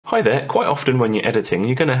Hi there, quite often when you're editing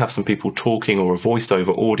you're going to have some people talking or a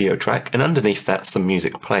voiceover audio track, and underneath that some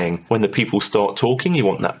music playing. When the people start talking you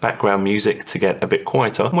want that background music to get a bit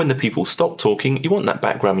quieter, and when the people stop talking you want that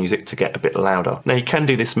background music to get a bit louder. Now you can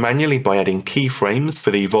do this manually by adding keyframes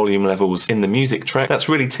for the volume levels in the music track. That's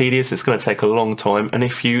really tedious, it's going to take a long time, and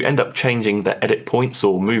if you end up changing the edit points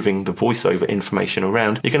or moving the voiceover information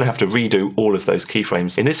around, you're going to have to redo all of those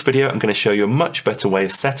keyframes. In this video I'm going to show you a much better way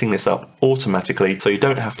of setting this up automatically so you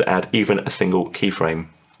don't have to add even a single keyframe.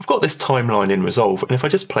 I've got this timeline in Resolve, and if I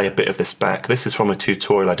just play a bit of this back, this is from a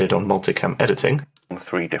tutorial I did on multicam editing.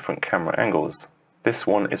 3 different camera angles. This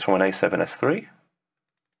one is from an A7S III.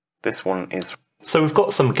 This one is... So we've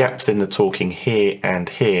got some gaps in the talking here and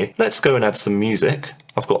here. Let's go and add some music.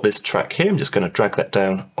 I've got this track here, I'm just going to drag that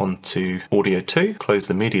down onto Audio 2, close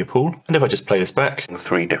the media pool, and if I just play this back...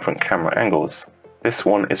 3 different camera angles. This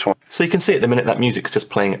one is from... So you can see at the minute that music's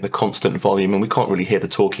just playing at the constant volume and we can't really hear the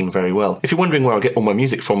talking very well. If you're wondering where I get all my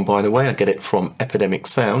music from, by the way, I get it from Epidemic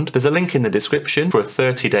Sound. There's a link in the description for a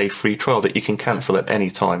 30-day free trial that you can cancel at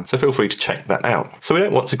any time, so feel free to check that out. So we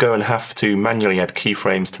don't want to go and have to manually add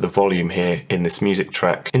keyframes to the volume here in this music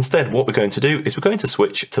track. Instead, what we're going to do is we're going to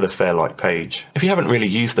switch to the Fairlight page. If you haven't really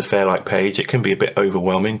used the Fairlight page, it can be a bit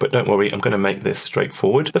overwhelming, but don't worry, I'm going to make this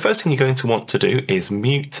straightforward. The first thing you're going to want to do is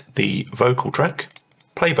mute the vocal track,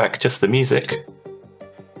 play back just the music,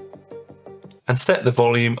 and set the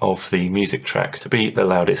volume of the music track to be the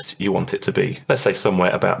loudest you want it to be. Let's say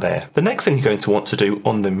somewhere about there. The next thing you're going to want to do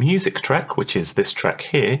on the music track, which is this track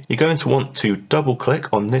here, you're going to want to double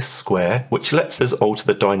click on this square, which lets us alter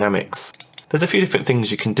the dynamics. There's a few different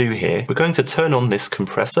things you can do here. We're going to turn on this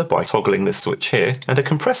compressor by toggling this switch here, and a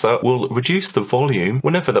compressor will reduce the volume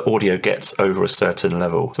whenever the audio gets over a certain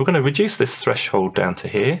level. So we're going to reduce this threshold down to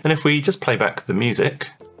here, and if we just play back the music,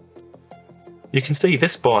 you can see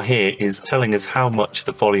this bar here is telling us how much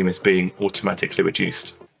the volume is being automatically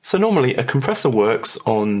reduced. So normally a compressor works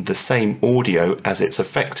on the same audio as it's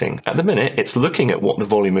affecting. At the minute it's looking at what the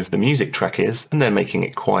volume of the music track is and then making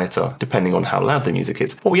it quieter depending on how loud the music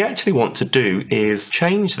is. What we actually want to do is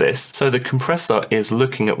change this so the compressor is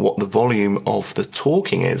looking at what the volume of the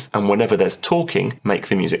talking is, and whenever there's talking, make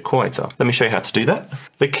the music quieter. Let me show you how to do that.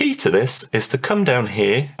 The key to this is to come down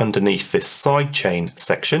here underneath this sidechain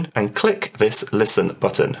section and click this listen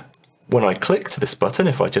button. When I click to this button,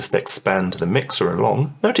 if I just expand the mixer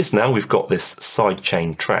along, notice now we've got this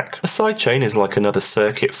sidechain track. A sidechain is like another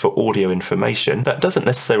circuit for audio information that doesn't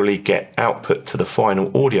necessarily get output to the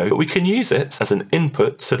final audio, but we can use it as an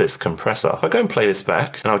input to this compressor. I'll go and play this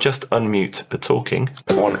back, and I'll just unmute the talking.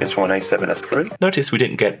 This one is from an A7S III. Notice we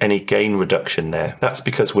didn't get any gain reduction there. That's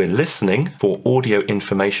because we're listening for audio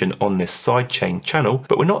information on this sidechain channel,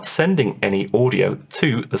 but we're not sending any audio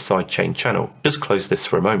to the sidechain channel. Just close this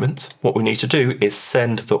for a moment. What we need to do is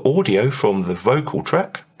send the audio from the vocal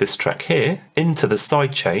track, this track here, into the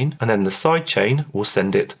sidechain, and then the sidechain will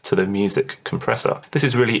send it to the music compressor. This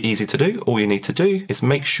is really easy to do. All you need to do is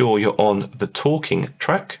make sure you're on the talking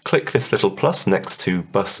track, click this little plus next to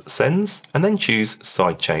bus sends, and then choose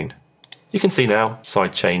sidechain. You can see now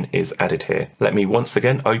sidechain is added here. Let me once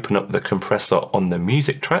again open up the compressor on the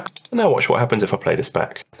music track, and now watch what happens if I play this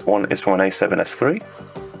back. This one is from an A7S III.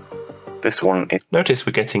 This one is... Notice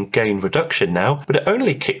we're getting gain reduction now, but it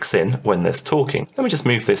only kicks in when there's talking. Let me just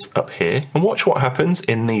move this up here and watch what happens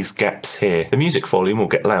in these gaps here. The music volume will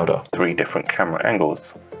get louder. 3 different camera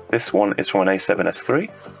angles. This one is from an A7S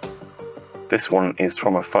III. This one is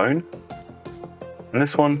from a phone. And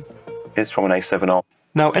this one is from an A7R.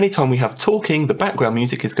 Now, anytime we have talking, the background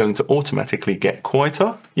music is going to automatically get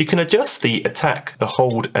quieter. You can adjust the attack, the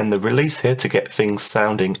hold and the release here to get things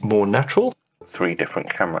sounding more natural. 3 different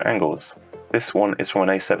camera angles. This one is from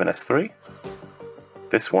an A7S III.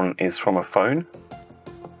 This one is from a phone.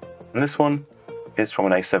 And this one is from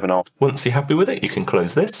an A7R. Once you're happy with it, you can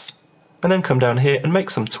close this and then come down here and make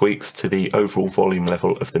some tweaks to the overall volume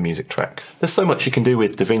level of the music track. There's so much you can do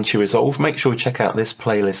with DaVinci Resolve. Make sure you check out this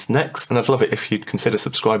playlist next, and I'd love it if you'd consider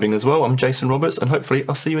subscribing as well. I'm Jason Roberts, and hopefully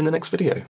I'll see you in the next video.